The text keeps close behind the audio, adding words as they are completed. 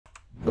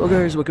Hello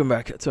guys, welcome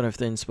back to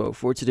another inspo.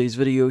 For today's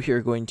video, here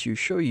we're going to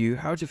show you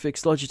how to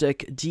fix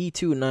Logitech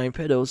G29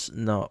 pedals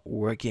not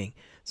working.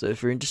 So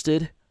if you're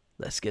interested,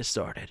 let's get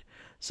started.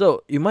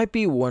 So you might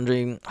be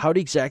wondering how to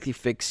exactly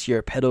fix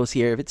your pedals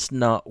here if it's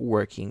not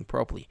working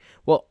properly.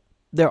 Well,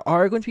 there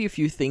are going to be a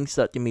few things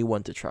that you may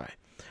want to try.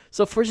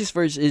 So first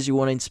is you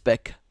want to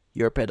inspect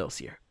your pedals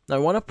here. Now I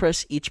want to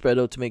press each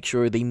pedal to make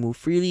sure they move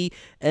freely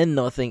and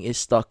nothing is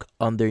stuck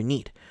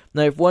underneath.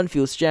 Now if one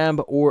feels jammed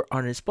or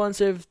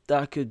unresponsive,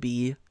 that could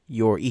be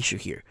your issue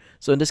here.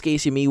 So in this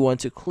case, you may want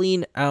to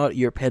clean out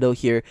your pedal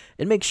here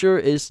and make sure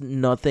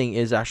nothing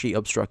is actually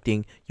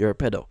obstructing your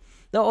pedal.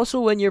 Now also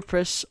when you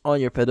press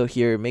on your pedal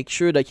here, make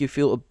sure that you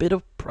feel a bit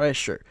of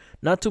pressure.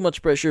 Not too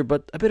much pressure,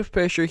 but a bit of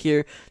pressure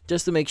here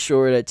just to make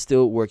sure that it's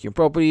still working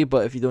properly.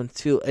 But if you don't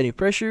feel any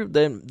pressure,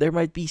 then there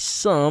might be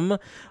some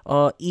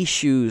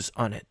issues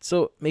on it.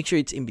 So make sure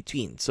it's in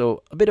between.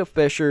 So a bit of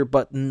pressure,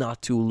 but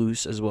not too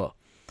loose as well.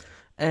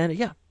 And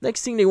yeah,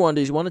 next thing they want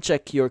is you want to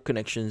check your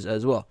connections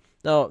as well.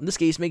 Now, in this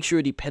case, make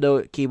sure the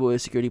pedal cable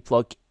is securely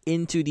plugged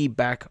into the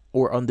back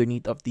or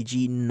underneath of the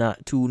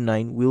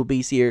G29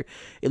 wheelbase here.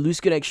 A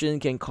loose connection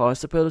can cause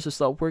the pedals to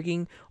stop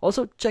working.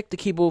 Also, check the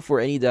cable for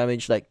any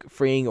damage like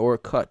fraying or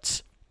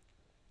cuts.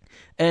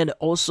 And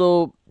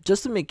also,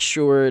 just to make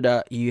sure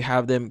that you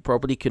have them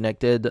properly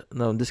connected.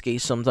 Now, in this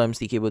case, sometimes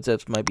the cable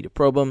tips might be the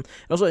problem.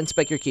 And also,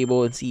 inspect your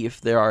cable and see if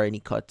there are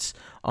any cuts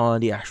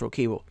on the actual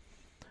cable.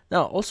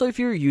 Now, also if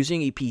you're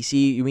using a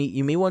PC,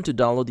 you may want to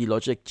download the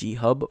Logitech G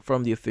Hub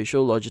from the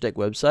official Logitech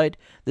website.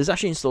 This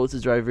actually installs the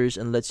drivers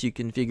and lets you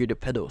configure the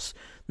pedals.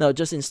 Now,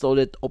 just install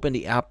it, open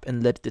the app,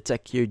 and let it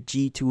detect your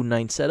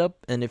G29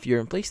 setup. And if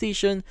you're on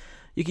PlayStation,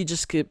 you can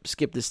just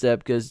skip this step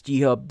because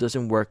G Hub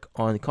doesn't work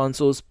on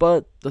consoles.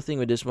 But the thing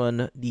with this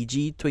one, the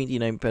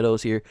G29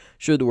 pedals here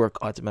should work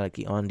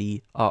automatically on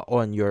the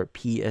on your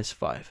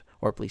PS5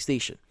 or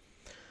PlayStation.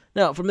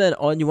 Now, from then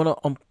on, you want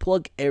to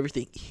unplug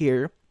everything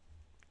here.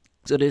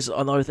 So there's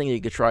another thing that you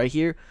could try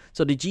here.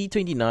 So the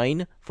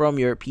G29 from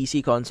your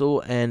PC console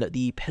and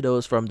the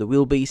pedals from the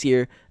wheelbase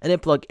here, and then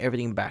plug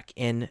everything back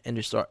in and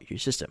restart your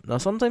system. Now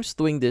sometimes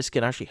doing this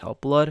can actually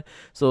help a lot.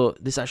 So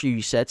this actually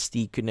resets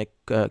the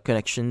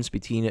connections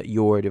between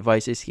your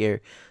devices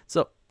here.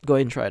 So go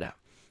ahead and try it out.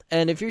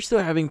 And if you're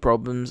still having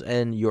problems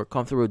and you're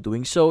comfortable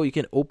doing so, you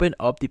can open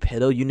up the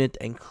pedal unit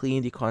and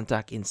clean the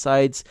contact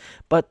insides.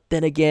 But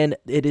then again,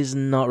 it is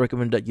not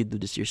recommended that you do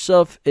this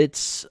yourself.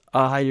 It's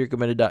highly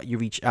recommended that you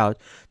reach out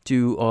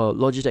to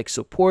Logitech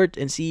support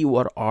and see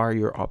what are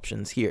your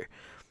options here.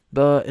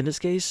 But in this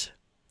case,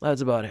 that's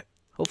about it.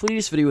 Hopefully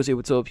this video was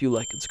able to help you.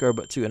 Like and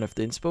subscribe to NF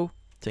the Inspo.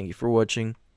 Thank you for watching.